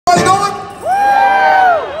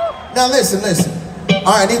Now listen, listen.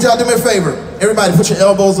 All right, I need y'all to do me a favor. Everybody put your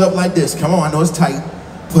elbows up like this. Come on, I know it's tight.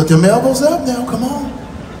 Put them elbows up now, come on.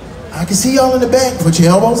 I can see y'all in the back. Put your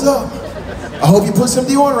elbows up. I hope you put some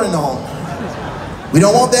deodorant on. We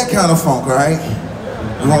don't want that kind of funk, all right?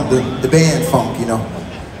 We want the band funk, you know.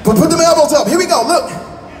 But put them elbows up. Here we go, look.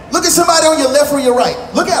 Look at somebody on your left or your right.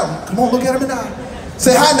 Look at them. Come on, look at them in the eye.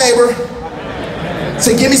 Say, hi, neighbor.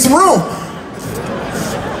 Say, give me some room.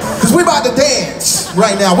 Because we're about to dance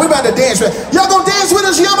right now. We're about to dance right now. Y'all gonna dance with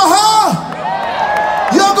us, Yamaha?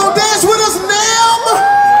 Y'all gonna dance with us,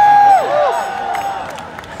 NAMM?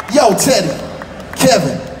 Yo, Teddy,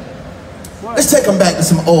 Kevin, let's take them back to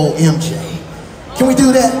some old MJ. Can we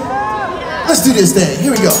do that? Let's do this thing.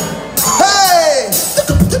 Here we go. Hey!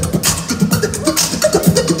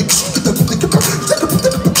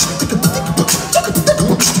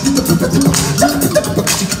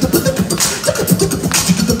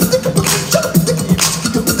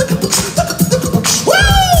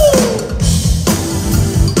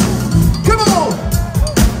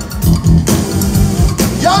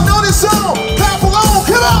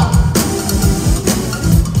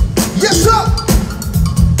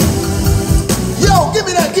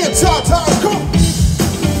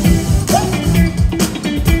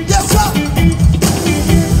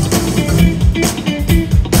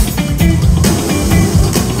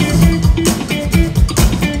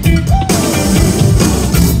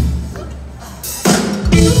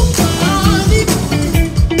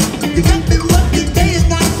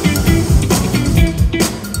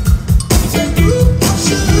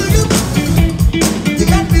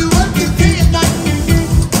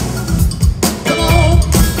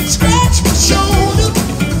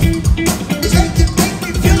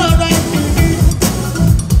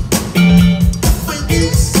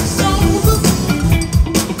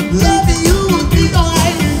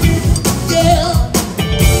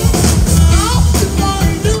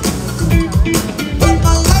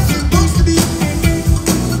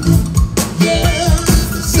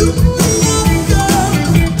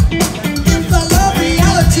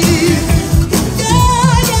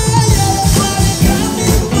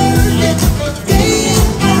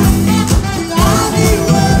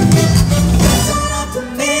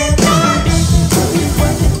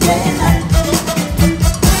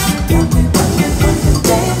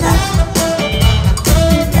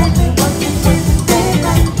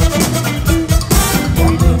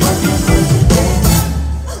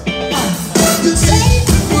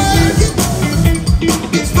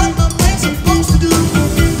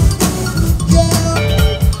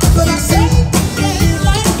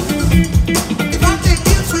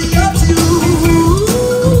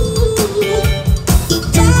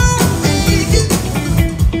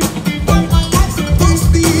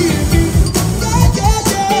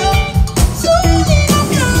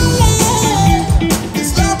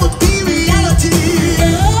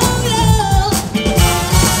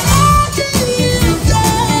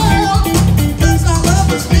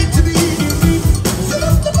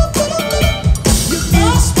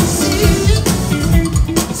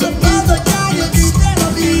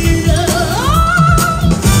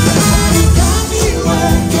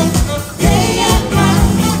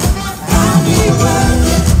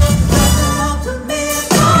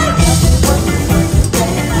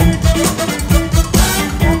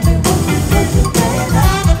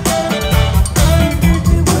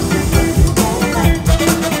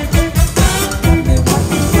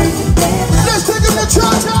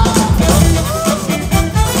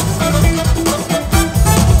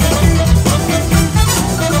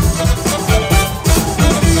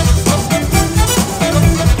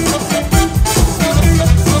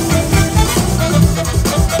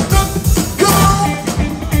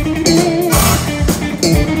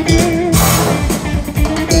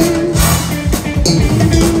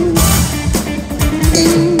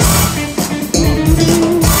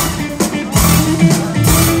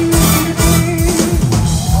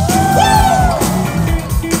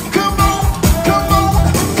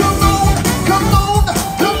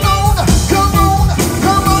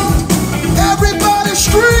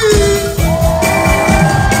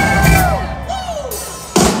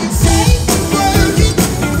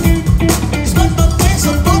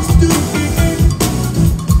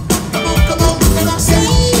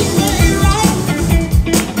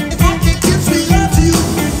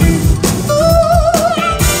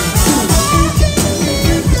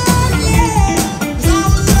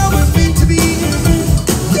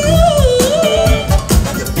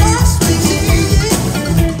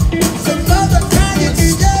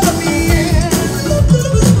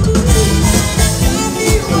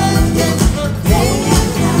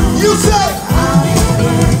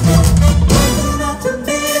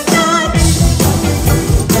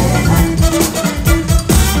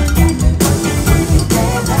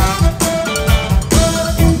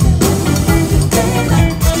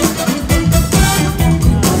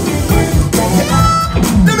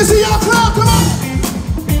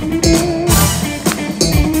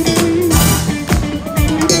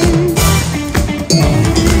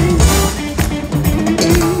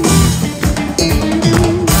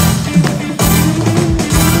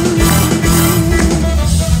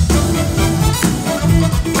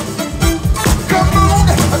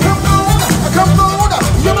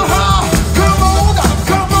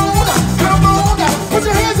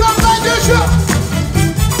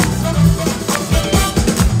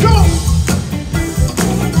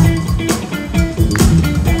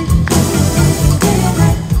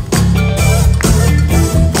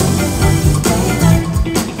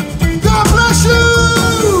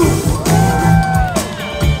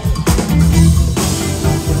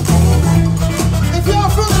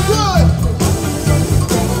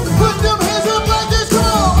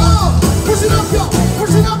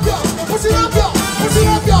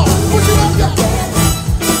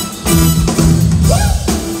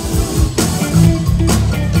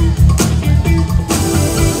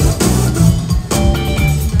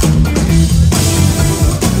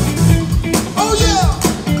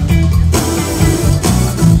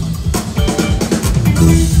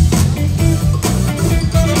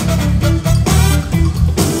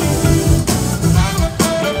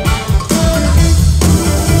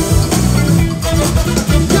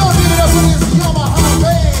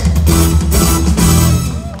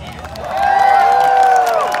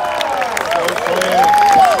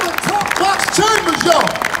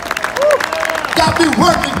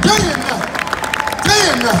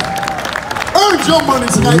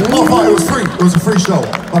 It was a free show.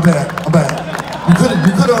 My bad. You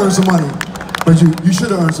could have earned some money, but you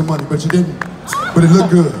should have earned some money, but you didn't. But it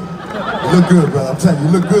looked good. It looked good, brother. I'm telling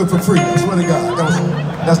you, you look good for free. I swear to God.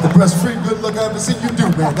 That's the best free good look I ever seen you do,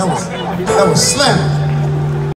 man. That was slamming.